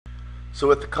So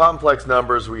with the complex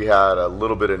numbers, we had a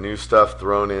little bit of new stuff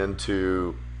thrown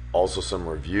into, also some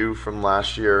review from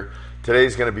last year.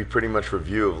 Today's going to be pretty much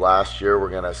review of last year. We're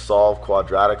going to solve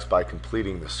quadratics by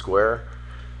completing the square.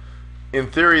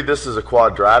 In theory, this is a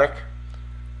quadratic.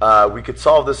 We could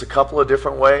solve this a couple of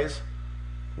different ways.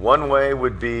 One way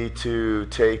would be to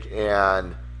take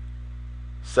and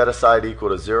set aside equal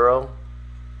to 0,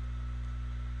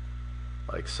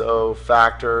 like so,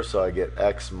 factor, so I get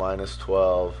x minus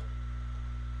 12,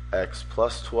 x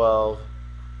plus 12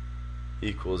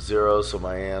 equals 0, so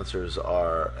my answers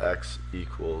are x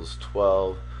equals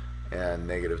 12 and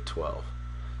negative 12.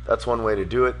 That's one way to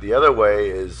do it. The other way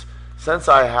is, since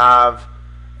I have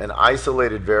an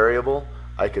isolated variable,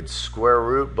 I could square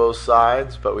root both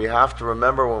sides, but we have to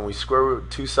remember when we square root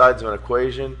two sides of an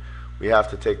equation, we have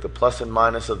to take the plus and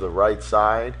minus of the right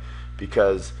side,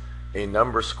 because a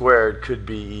number squared could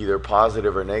be either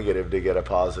positive or negative to get a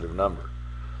positive number.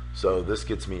 So this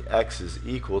gets me x is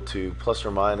equal to plus or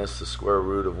minus the square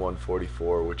root of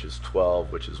 144, which is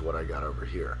 12, which is what I got over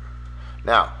here.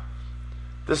 Now,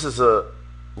 this is a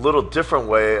little different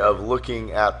way of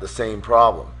looking at the same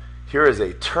problem. Here is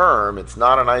a term. It's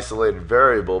not an isolated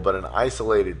variable, but an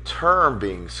isolated term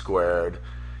being squared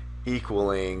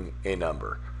equaling a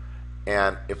number.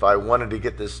 And if I wanted to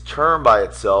get this term by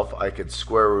itself, I could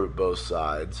square root both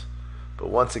sides. But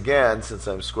once again, since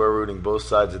I'm square rooting both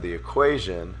sides of the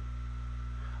equation,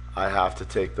 I have to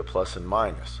take the plus and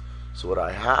minus. So what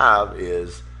I have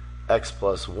is x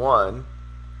plus 1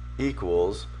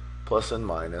 equals plus and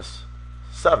minus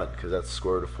 7, because that's the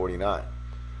square root of 49.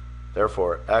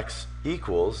 Therefore, x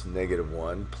equals negative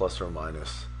 1 plus or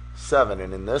minus 7.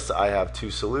 And in this, I have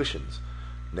two solutions,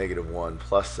 negative 1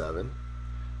 plus 7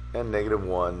 and negative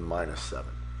 1 minus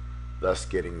 7, thus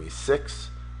getting me 6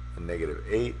 and negative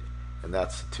 8, and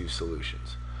that's the two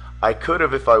solutions. I could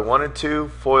have, if I wanted to,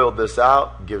 FOILed this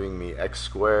out, giving me x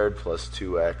squared plus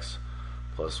 2x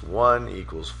plus 1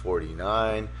 equals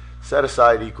 49, set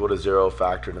aside equal to 0,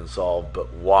 factored and solved,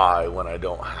 but why when I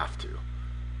don't have to?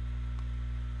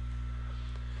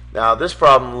 Now this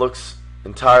problem looks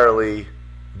entirely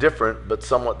different but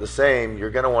somewhat the same. You're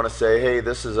going to want to say, hey,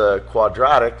 this is a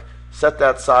quadratic, set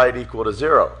that side equal to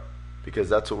 0, because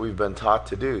that's what we've been taught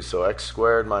to do. So x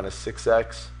squared minus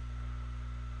 6x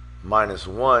minus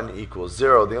 1 equals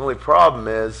 0. The only problem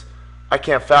is I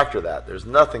can't factor that. There's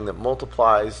nothing that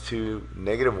multiplies to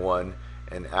negative 1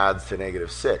 and adds to negative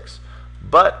 6.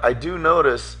 But I do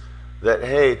notice that,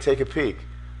 hey, take a peek.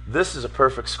 This is a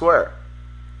perfect square.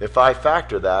 If I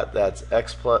factor that, that's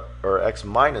x plus or x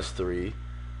minus 3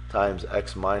 times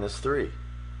x minus 3. And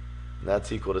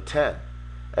that's equal to 10.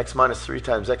 X minus 3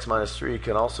 times x minus 3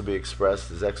 can also be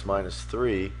expressed as x minus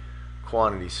 3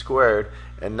 quantity squared.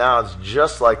 And now it's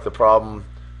just like the problem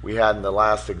we had in the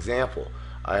last example.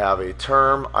 I have a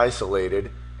term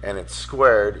isolated and it's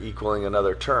squared equaling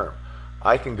another term.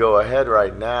 I can go ahead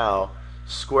right now,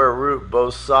 square root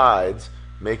both sides,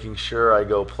 making sure I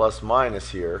go plus minus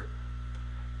here,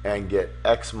 and get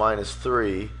x minus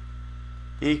 3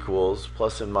 equals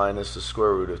plus and minus the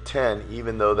square root of 10,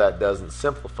 even though that doesn't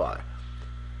simplify.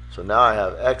 So now I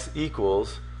have x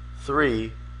equals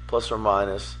 3 plus or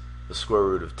minus the square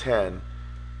root of 10,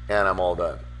 and I'm all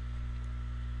done.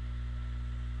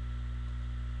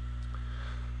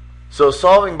 So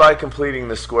solving by completing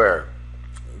the square.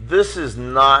 This is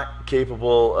not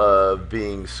capable of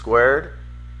being squared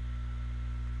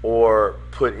or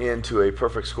put into a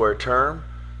perfect square term.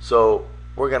 So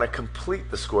we're going to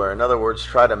complete the square. In other words,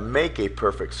 try to make a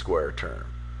perfect square term.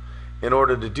 In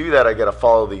order to do that, I got to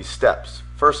follow these steps.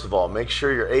 First of all, make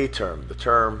sure your a term, the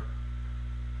term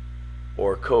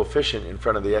or coefficient in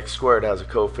front of the x squared, has a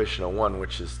coefficient of 1,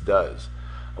 which this does.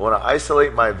 I want to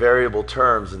isolate my variable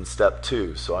terms in step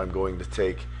 2, so I'm going to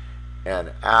take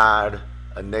and add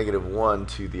a negative 1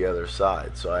 to the other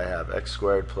side. So I have x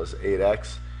squared plus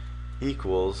 8x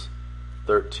equals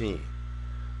 13.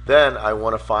 Then I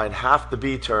want to find half the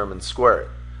b term and square it.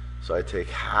 So I take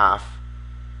half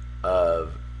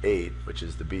of 8, which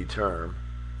is the b term,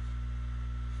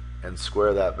 and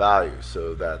square that value.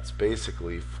 So that's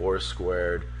basically 4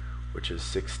 squared, which is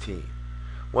 16.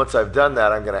 Once I've done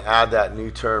that, I'm going to add that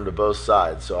new term to both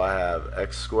sides. So I have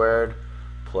x squared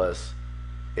plus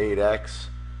 8x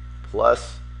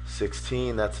plus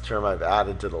 16. That's the term I've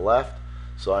added to the left.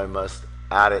 So I must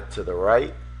add it to the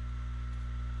right.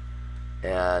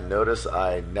 And notice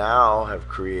I now have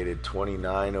created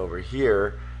 29 over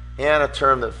here and a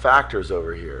term that factors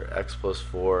over here, x plus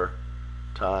 4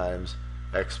 times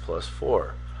x plus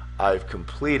 4. I've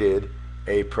completed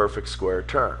a perfect square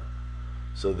term.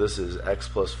 So this is x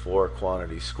plus 4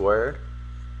 quantity squared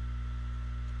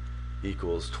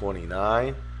equals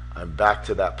 29. I'm back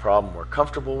to that problem we're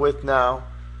comfortable with now.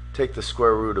 Take the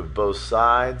square root of both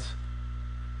sides,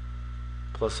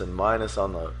 plus and minus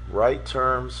on the right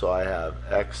term, so I have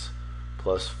x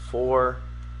plus 4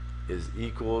 is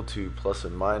equal to plus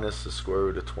and minus the square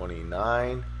root of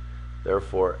 29.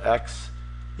 Therefore, x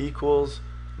equals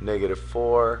negative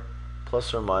 4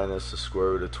 plus or minus the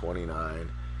square root of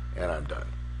 29, and I'm done.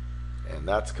 And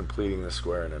that's completing the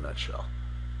square in a nutshell.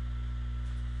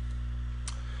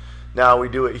 Now we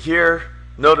do it here.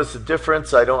 Notice the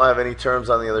difference. I don't have any terms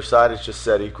on the other side. It's just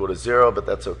set equal to 0, but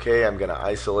that's okay. I'm going to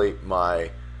isolate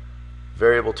my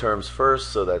variable terms first,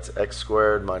 so that's x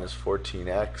squared minus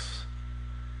 14x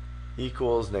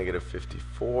equals negative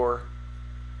 54.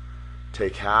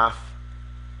 Take half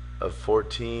of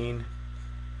 14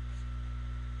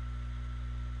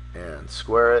 and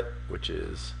square it, which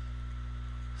is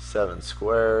 7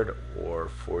 squared, or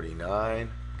 49.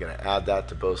 I'm going to add that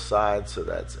to both sides, so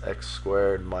that's x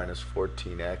squared minus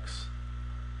 14x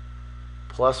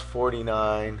plus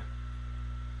 49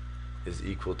 is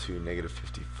equal to negative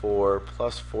 54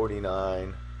 plus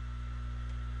 49.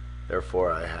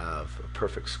 Therefore, I have a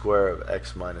perfect square of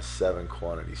x minus 7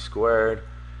 quantity squared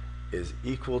is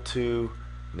equal to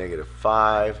negative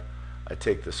 5. I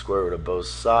take the square root of both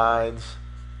sides,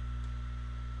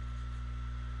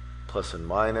 plus and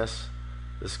minus.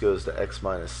 This goes to x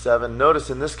minus 7. Notice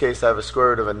in this case I have a square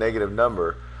root of a negative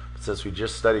number, but since we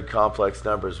just studied complex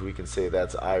numbers, we can say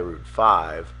that's I root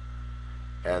 5,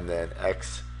 and then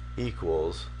x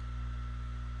equals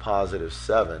positive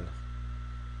 7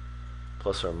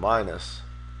 plus or minus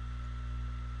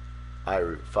I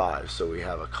root 5. So we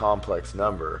have a complex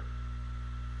number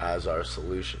as our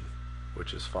solution,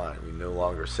 which is fine. We no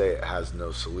longer say it has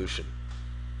no solution.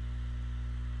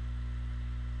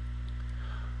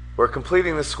 Where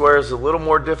completing the square is a little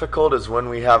more difficult is when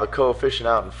we have a coefficient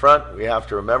out in front. We have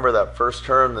to remember that first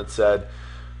term that said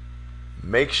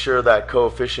make sure that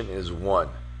coefficient is 1.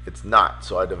 It's not,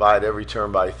 so I divide every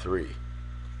term by 3.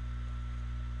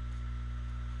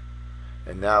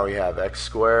 And now we have x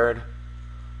squared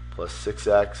plus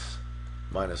 6x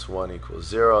minus 1 equals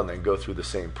 0, and then go through the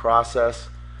same process.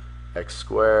 X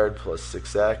squared plus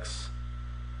 6x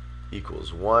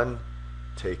equals 1.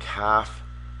 Take half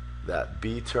that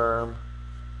b term,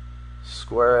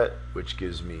 square it, which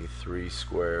gives me 3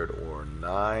 squared, or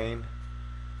 9.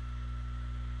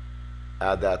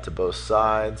 Add that to both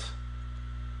sides.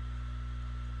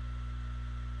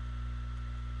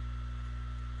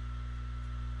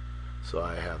 So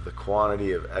I have the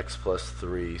quantity of x plus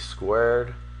 3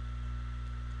 squared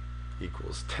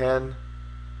equals 10,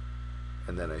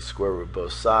 and then I square root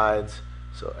both sides,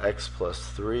 so x plus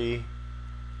 3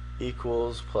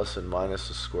 equals plus and minus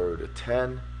the square root of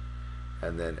 10,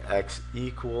 and then x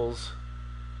equals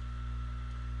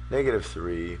negative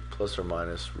 3 plus or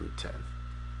minus root 10.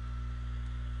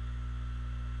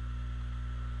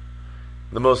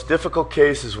 The most difficult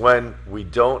case is when we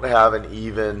don't have an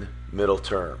even middle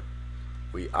term.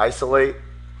 We isolate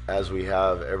as we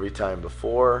have every time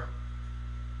before.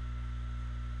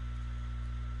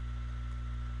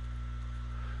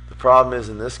 The problem is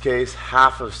in this case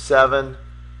half of 7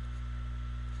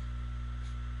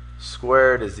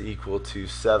 squared is equal to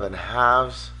 7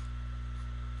 halves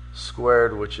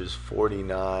squared, which is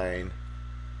 49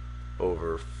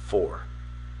 over 4.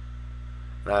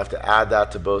 And I have to add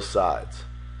that to both sides.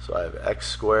 So I have x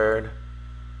squared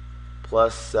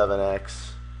plus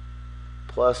 7x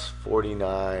plus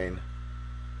 49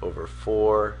 over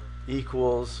 4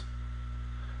 equals,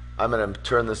 I'm going to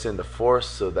turn this into fourths,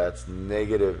 so that's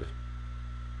negative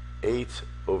 8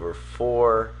 over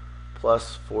 4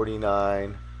 plus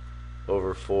 49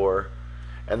 over 4.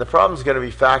 And the problem is going to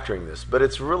be factoring this, but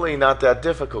it's really not that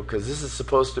difficult because this is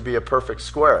supposed to be a perfect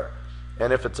square.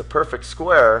 And if it's a perfect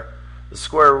square, the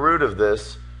square root of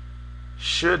this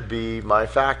should be my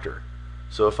factor.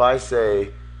 So if I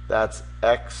say that's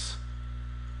x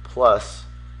plus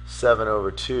 7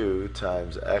 over 2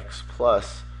 times x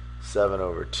plus 7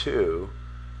 over 2,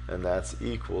 and that's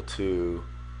equal to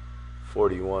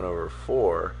 41 over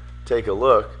 4. Take a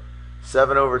look.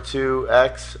 7 over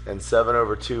 2x and 7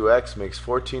 over 2x makes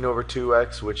 14 over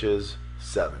 2x, which is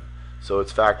 7. So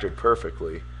it's factored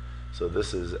perfectly. So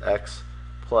this is x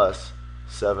plus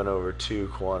 7 over 2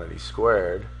 quantity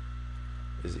squared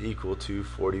is equal to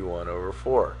 41 over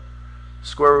 4.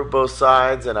 Square root both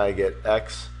sides, and I get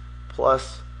x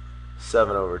plus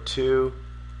 7 over 2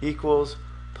 equals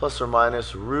plus or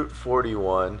minus root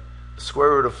 41. The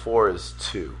square root of 4 is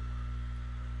 2.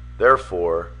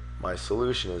 Therefore, my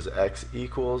solution is x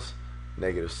equals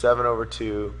negative 7 over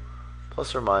 2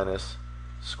 plus or minus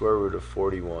square root of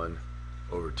 41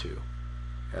 over 2.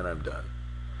 and I'm done.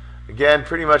 Again,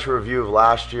 pretty much a review of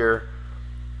last year.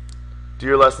 Do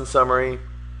your lesson summary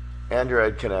and your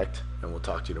EdConnect, and we'll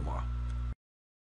talk to you tomorrow.